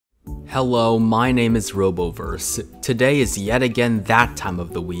Hello, my name is Roboverse. Today is yet again that time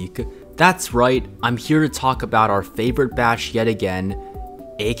of the week. That's right, I'm here to talk about our favorite batch yet again,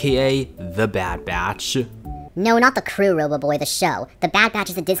 aka The Bad Batch. No, not The Crew, Roboboy, the show. The Bad Batch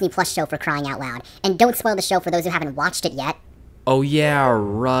is a Disney Plus show, for crying out loud. And don't spoil the show for those who haven't watched it yet. Oh yeah,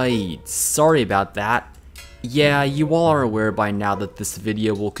 right. Sorry about that. Yeah, you all are aware by now that this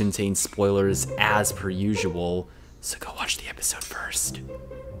video will contain spoilers as per usual, so go watch the episode first.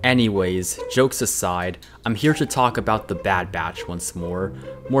 Anyways, jokes aside, I'm here to talk about The Bad Batch once more.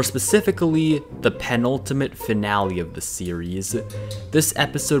 More specifically, the penultimate finale of the series. This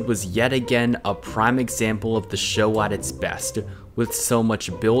episode was yet again a prime example of the show at its best, with so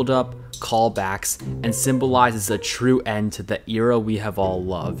much build-up, callbacks, and symbolizes a true end to the era we have all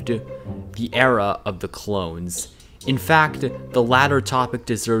loved. The era of the clones. In fact, the latter topic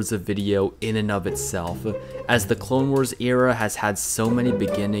deserves a video in and of itself, as the Clone Wars era has had so many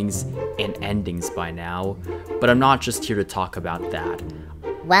beginnings and endings by now, but I'm not just here to talk about that.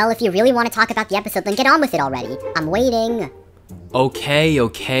 Well, if you really want to talk about the episode, then get on with it already. I'm waiting.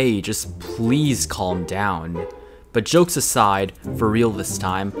 Okay, just please calm down. But jokes aside, for real this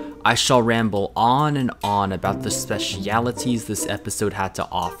time, I shall ramble on and on about the specialities this episode had to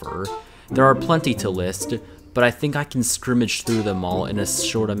offer. There are plenty to list, but I think I can scrimmage through them all in a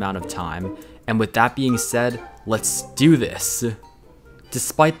short amount of time, and with that being said, let's do this!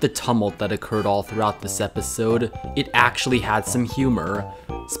 Despite the tumult that occurred all throughout this episode, it actually had some humor,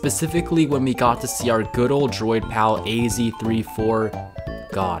 specifically when we got to see our good old droid pal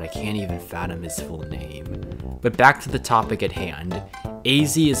AZ-34. God, I can't even fathom his full name. But back to the topic at hand.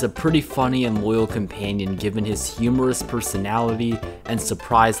 AZ is a pretty funny and loyal companion given his humorous personality and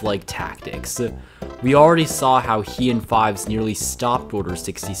surprise-like tactics. We already saw how he and Fives nearly stopped Order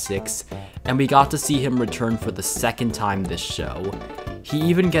 66, and we got to see him return for the second time this show. He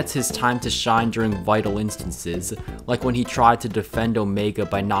even gets his time to shine during vital instances, like when he tried to defend Omega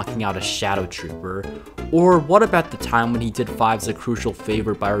by knocking out a Shadow Trooper. Or what about the time when he did Fives a crucial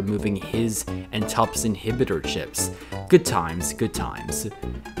favor by removing his and Tup's inhibitor chips? Good times, good times.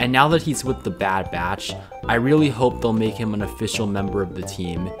 And now that he's with the Bad Batch, I really hope they'll make him an official member of the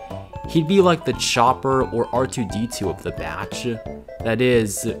team. He'd be like the Chopper or R2-D2 of the Batch. That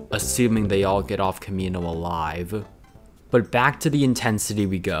is, assuming they all get off Kamino alive. But back to the intensity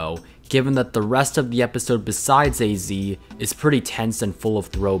we go, given that the rest of the episode besides AZ is pretty tense and full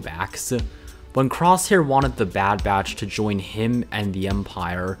of throwbacks. When Crosshair wanted the Bad Batch to join him and the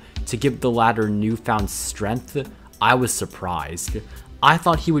Empire to give the latter newfound strength, I was surprised. I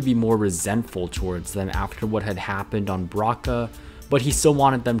thought he would be more resentful towards them after what had happened on Braca, but he still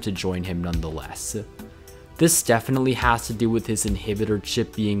wanted them to join him nonetheless. This definitely has to do with his inhibitor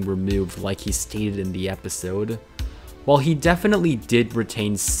chip being removed like he stated in the episode. While he definitely did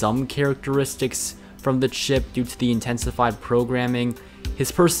retain some characteristics from the chip due to the intensified programming,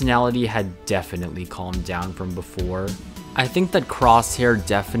 his personality had definitely calmed down from before. I think that Crosshair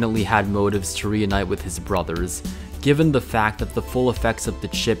definitely had motives to reunite with his brothers, given the fact that the full effects of the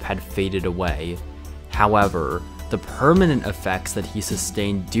chip had faded away. However, the permanent effects that he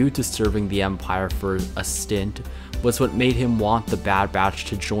sustained due to serving the Empire for a stint was what made him want the Bad Batch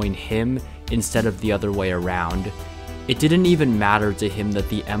to join him instead of the other way around. It didn't even matter to him that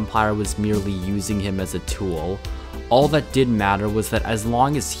the Empire was merely using him as a tool. All that did matter was that as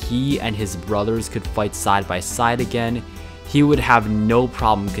long as he and his brothers could fight side by side again, he would have no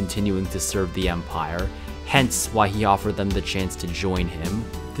problem continuing to serve the Empire, hence why he offered them the chance to join him.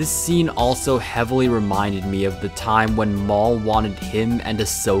 This scene also heavily reminded me of the time when Maul wanted him and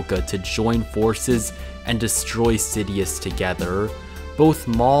Ahsoka to join forces and destroy Sidious together. Both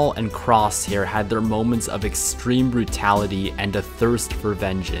Maul and Crosshair had their moments of extreme brutality and a thirst for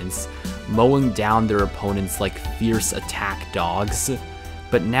vengeance, mowing down their opponents like fierce attack dogs.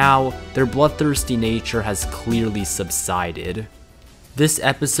 But now, their bloodthirsty nature has clearly subsided. This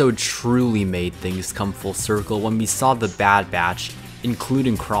episode truly made things come full circle when we saw the Bad Batch,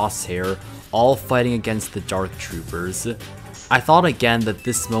 including Crosshair, all fighting against the Dark Troopers. I thought again that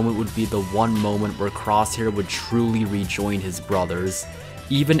this moment would be the one moment where Crosshair would truly rejoin his brothers,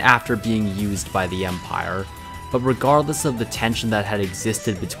 even after being used by the Empire. But regardless of the tension that had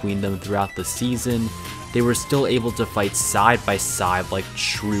existed between them throughout the season, they were still able to fight side by side like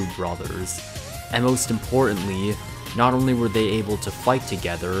true brothers. And most importantly, not only were they able to fight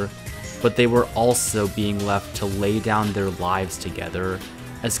together, but they were also being left to lay down their lives together,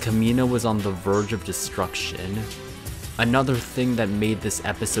 as Kamino was on the verge of destruction. Another thing that made this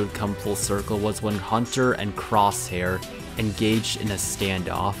episode come full circle was when Hunter and Crosshair engaged in a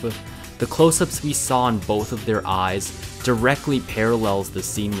standoff. The close-ups we saw on both of their eyes directly parallels the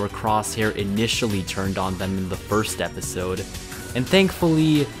scene where Crosshair initially turned on them in the first episode, and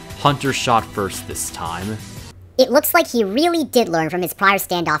thankfully, Hunter shot first this time. It looks like he really did learn from his prior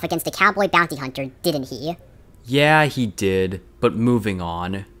standoff against a cowboy bounty hunter, didn't he? Yeah, he did, but moving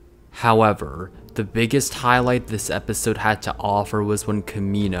on. However, the biggest highlight this episode had to offer was when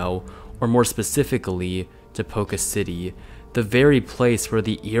Camino, or more specifically, Topoka City, the very place where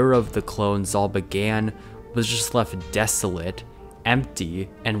the era of the clones all began, was just left desolate, empty,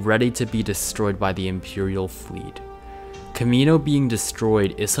 and ready to be destroyed by the Imperial fleet. Camino being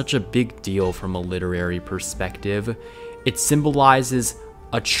destroyed is such a big deal from a literary perspective. It symbolizes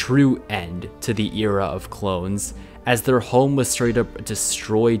a true end to the era of clones, as their home was straight up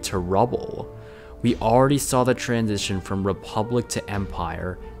destroyed to rubble. We already saw the transition from Republic to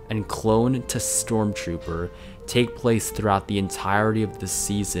Empire and Clone to Stormtrooper take place throughout the entirety of the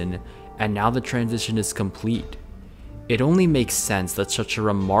season, and now the transition is complete. It only makes sense that such a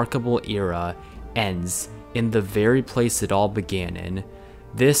remarkable era ends in the very place it all began in.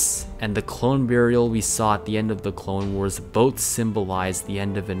 This and the clone burial we saw at the end of the Clone Wars both symbolize the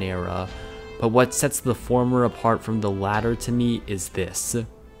end of an era, but what sets the former apart from the latter to me is this.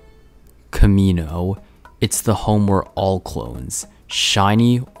 Camino. It's the home where all clones,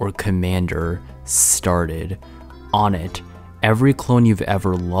 Shiny or Commander, started. On it, every clone you've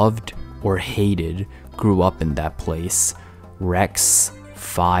ever loved or hated grew up in that place. Rex,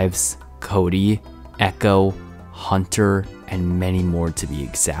 Fives, Cody, Echo, Hunter, and many more to be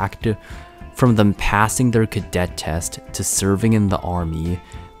exact. From them passing their cadet test to serving in the army,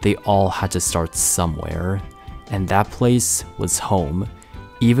 they all had to start somewhere, and that place was home.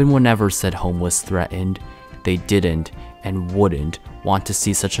 Even whenever said home was threatened, they didn't and wouldn't want to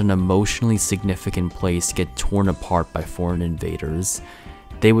see such an emotionally significant place get torn apart by foreign invaders.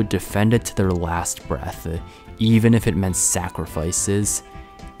 They would defend it to their last breath, even if it meant sacrifices.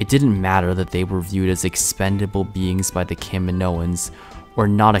 It didn't matter that they were viewed as expendable beings by the Kaminoans, or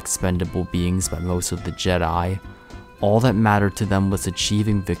not expendable beings by most of the Jedi. All that mattered to them was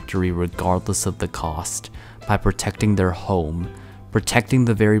achieving victory regardless of the cost, by protecting their home, protecting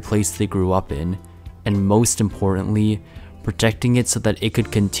the very place they grew up in, and most importantly, protecting it so that it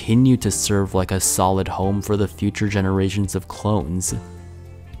could continue to serve like a solid home for the future generations of clones.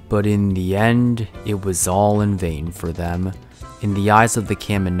 But in the end, it was all in vain for them. In the eyes of the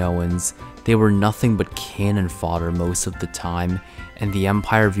Kaminoans, they were nothing but cannon fodder most of the time, and the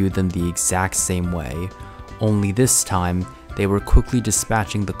Empire viewed them the exact same way. Only this time, they were quickly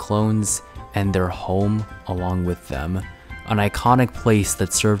dispatching the clones and their home along with them. An iconic place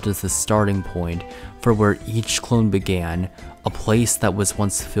that served as the starting point for where each clone began, a place that was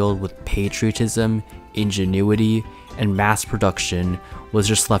once filled with patriotism, ingenuity, and mass production was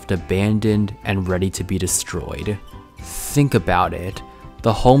just left abandoned and ready to be destroyed. Think about it.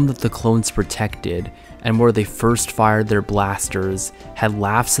 The home that the clones protected, and where they first fired their blasters, had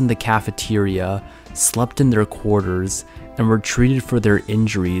laughs in the cafeteria, slept in their quarters, and were treated for their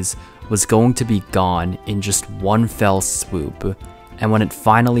injuries, was going to be gone in just one fell swoop. And when it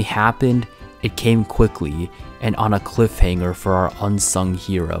finally happened, it came quickly and on a cliffhanger for our unsung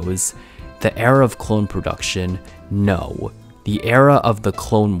heroes. The era of clone production, no, the era of the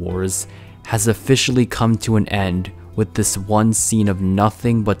Clone Wars, has officially come to an end with this one scene of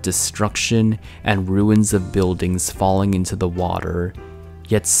nothing but destruction and ruins of buildings falling into the water.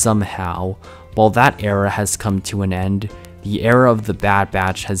 Yet somehow, while that era has come to an end, the era of the Bad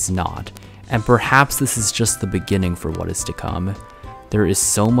Batch has not, and perhaps this is just the beginning for what is to come. There is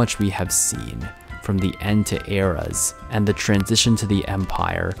so much we have seen, from the end to eras, and the transition to the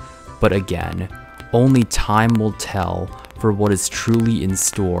Empire, but again, only time will tell for what is truly in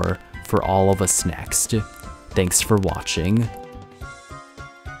store for all of us next. Thanks for watching.